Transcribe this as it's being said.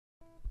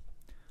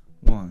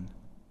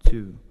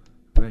2,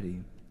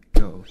 ready,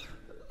 go.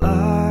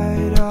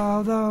 Light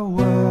of the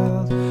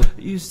world,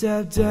 you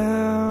step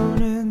down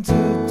into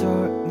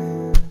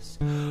darkness.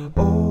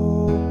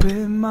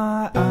 Open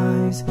my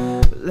eyes,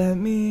 let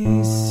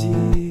me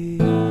see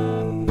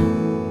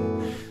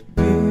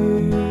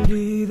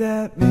beauty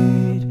that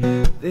made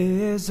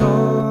this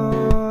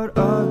heart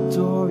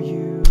adore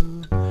you.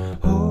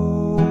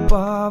 Hope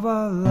of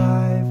a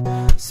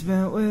life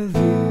spent with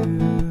you.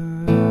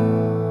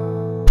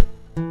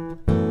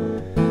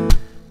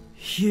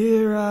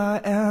 Here I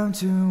am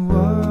to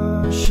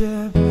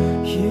worship,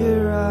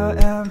 here I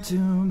am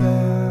to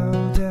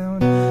bow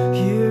down,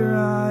 here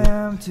I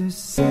am to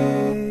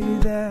say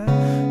that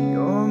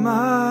you're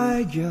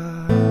my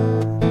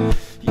God.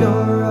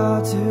 You're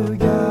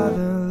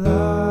altogether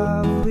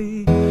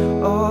lovely,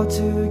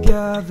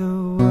 altogether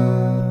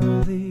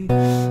worthy,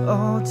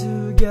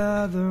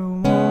 altogether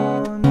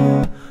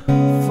wonderful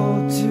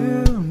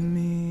to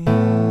me.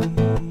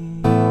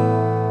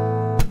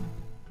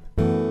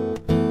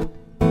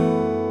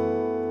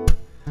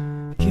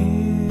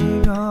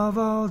 King of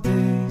all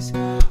days,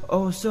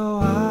 oh so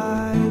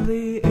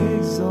highly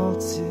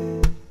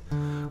exalted,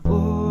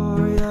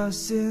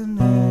 glorious in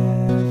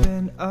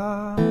heaven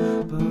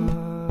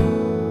above.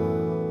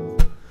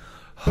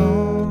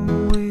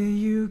 Humbly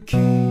you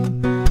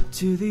came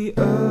to the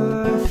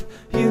earth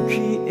you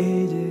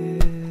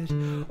created,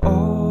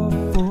 all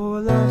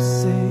for love's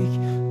sake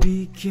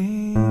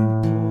became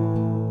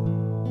poor.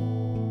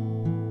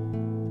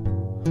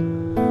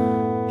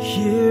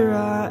 Here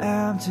I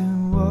am to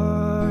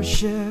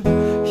worship,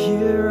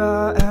 here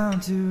I am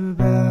to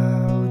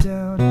bow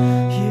down,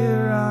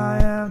 here I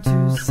am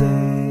to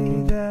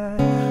say that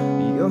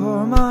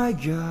you're my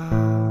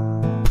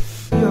God.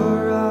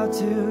 You're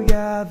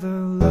altogether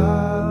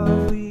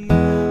lovely,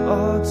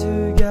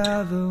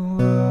 altogether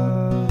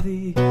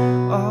worthy,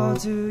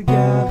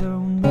 altogether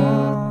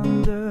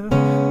wonderful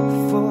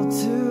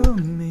to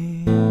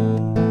me.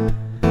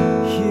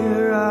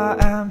 Here I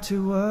am to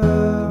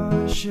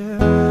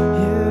worship,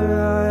 here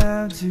I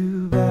am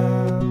to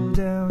bow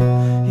down,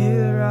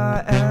 here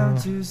I am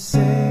to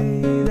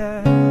say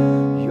that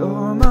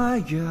you're my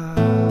God.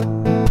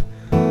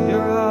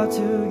 You're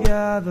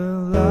altogether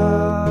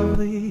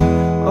lovely,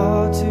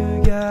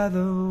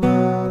 altogether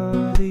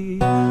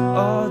worthy,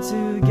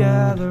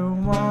 altogether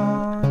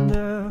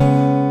wonderful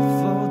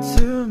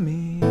to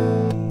me.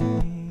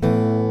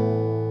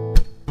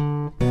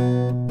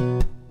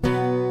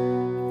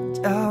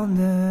 I'll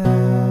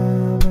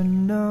never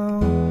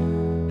know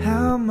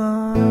how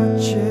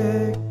much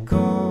it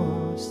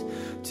cost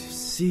to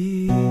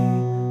see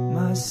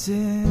my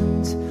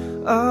sins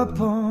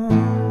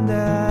upon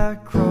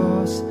that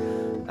cross.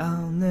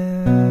 I'll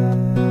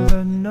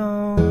never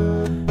know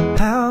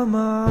how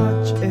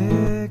much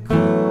it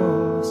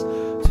cost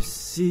to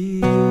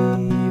see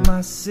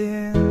my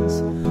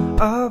sins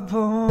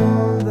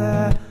upon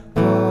that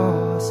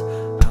cross.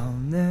 I'll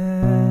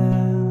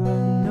never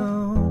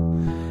know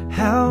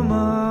how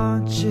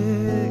much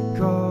it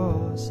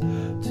costs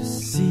to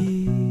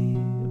see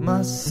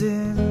my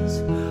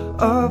sins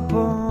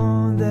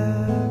upon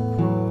that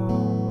cross.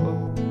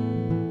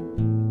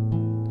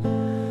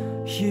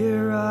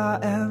 Here I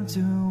am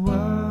to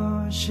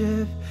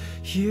worship,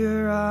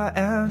 here I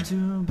am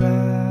to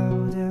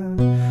bow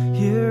down,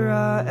 here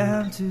I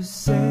am to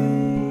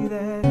say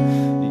that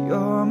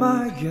you're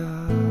my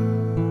God.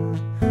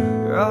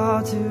 You're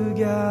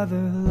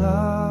altogether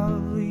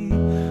lovely,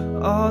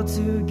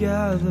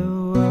 altogether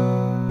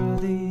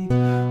worthy,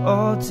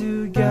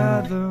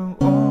 altogether